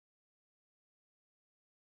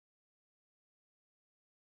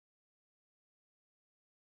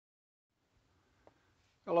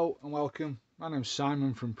Hello and welcome. My name's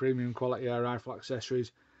Simon from Premium Quality Air Rifle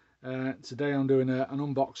Accessories. Today I'm doing an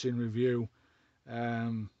unboxing review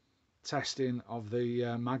testing of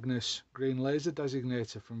the Magnus green laser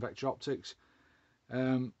designator from Vector Optics.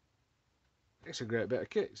 It's a great bit of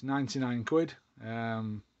kit. It's 99 quid,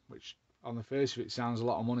 which on the face of it sounds a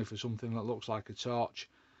lot of money for something that looks like a torch,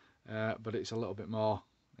 but it's a little bit more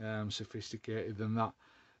sophisticated than that.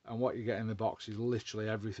 And what you get in the box is literally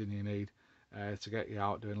everything you need to get you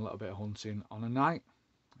out doing a little bit of hunting on a night.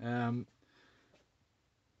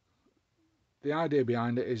 The idea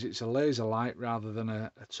behind it is it's a laser light rather than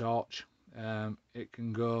a torch. It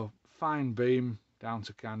can go fine beam down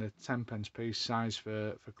to kind of 10 pence piece size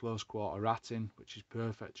for close quarter ratting, which is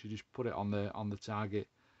perfect. You just put it on the target,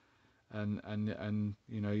 and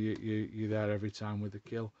you know you're there every time with the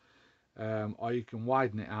kill. Or you can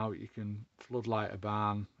widen it out. You can floodlight a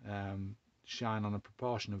barn, shine on a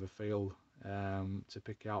proportion of a field to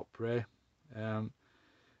pick out prey.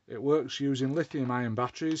 It works using lithium-ion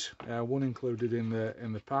batteries, one included in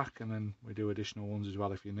the pack, and then we do additional ones as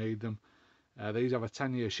well if you need them. These have a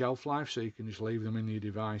 10-year shelf life, so you can just leave them in your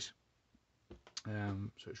device,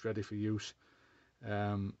 so it's ready for use.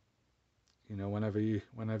 You know, whenever you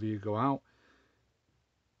go out.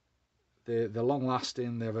 They're long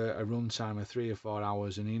lasting. They have a run time of 3 or 4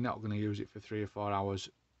 hours, and you're not going to use it for 3 or 4 hours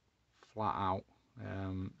flat out.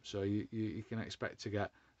 So you can expect to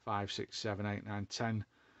get 5, 6, 7, 8, 9, 10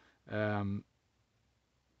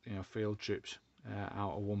 you know, field trips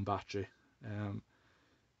out of one battery.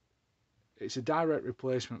 It's a direct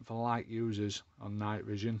replacement for light users on night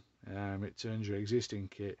vision. It turns your existing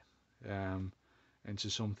kit into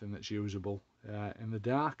something that's usable in the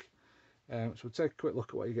dark. So we'll take a quick look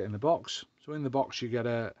at what you get in the box. So in the box you get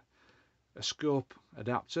a scope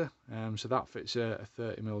adapter, so that fits a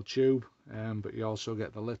 30mm tube, but you also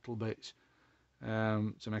get the little bits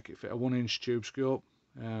to make it fit a 1-inch tube scope.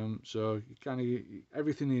 So you kind of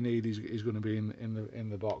everything you need is going to be in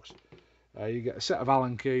the box. You get a set of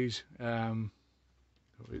Allen keys,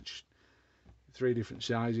 which 3 different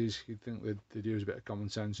sizes. You'd think they'd use a bit of common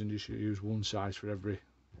sense and just use one size for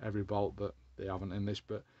every bolt, but they haven't in this.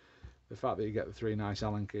 But the fact that you get the 3 nice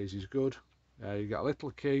Allen keys is good. You get a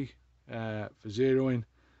little key for zeroing,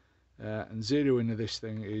 and zeroing of this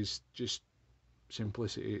thing is just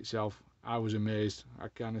simplicity itself. I was amazed. I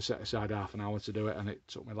kind of set aside half an hour to do it, and it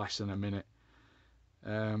took me less than a minute.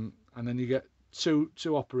 And then you get two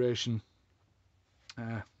operation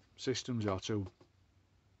systems, or two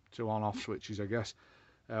on-off switches, I guess.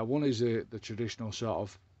 One is the traditional sort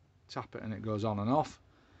of tap it and it goes on and off,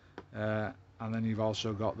 and then you've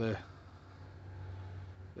also got the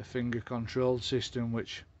finger controlled system,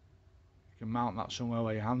 which you can mount that somewhere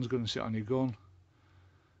where your hand's going to sit on your gun,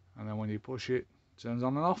 and then when you push it, it turns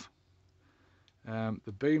on and off.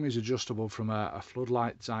 The beam is adjustable from a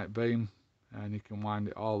floodlight type beam, and you can wind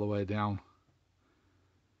it all the way down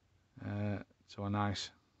to a nice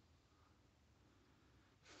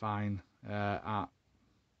fine at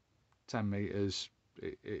 10 meters.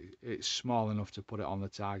 It's small enough to put it on the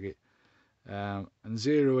target, and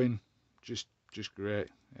zeroing just great.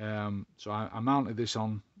 So I mounted this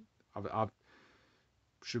on, I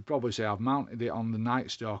should probably say I've mounted it on the Night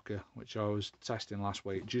Stalker, which I was testing last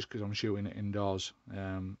week, just because I'm shooting it indoors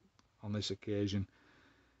on this occasion.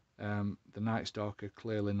 The Night Stalker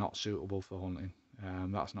clearly not suitable for hunting.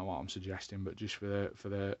 That's not what I'm suggesting, but just for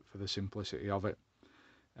the simplicity of it.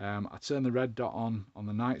 I turned the red dot on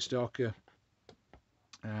the Night Stalker.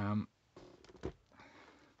 And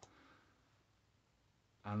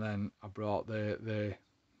then I brought the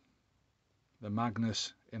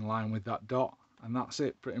Magnus in line with that dot, and that's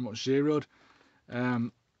it, pretty much zeroed. I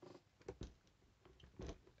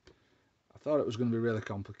thought it was going to be really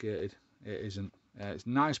complicated. It isn't. It's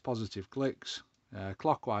nice positive clicks,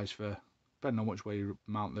 clockwise for depending on which way you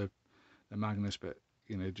mount the Magnus, but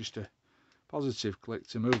you know, just a positive click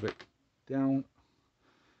to move it down,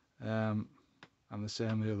 and the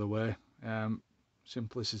same the other way.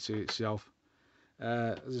 Simplicity itself.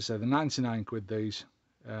 As I said, they're 99 quid these,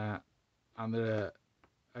 and they're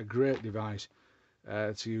a great device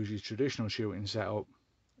to use your traditional shooting setup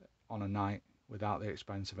on a night without the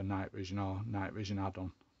expense of a night vision or night vision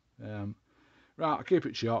add-on. Right, I'll keep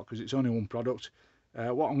it short because it's only one product.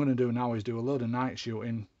 What I'm going to do now is do a load of night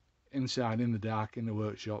shooting inside in the dark in the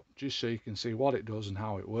workshop, just so you can see what it does and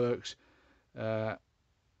how it works. And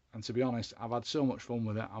to be honest, I've had so much fun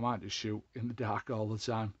with it, I might just shoot in the dark all the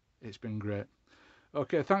time. It's been great.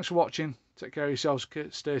 Okay, thanks for watching. Take care of yourselves,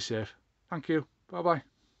 stay safe. Thank you. Bye bye.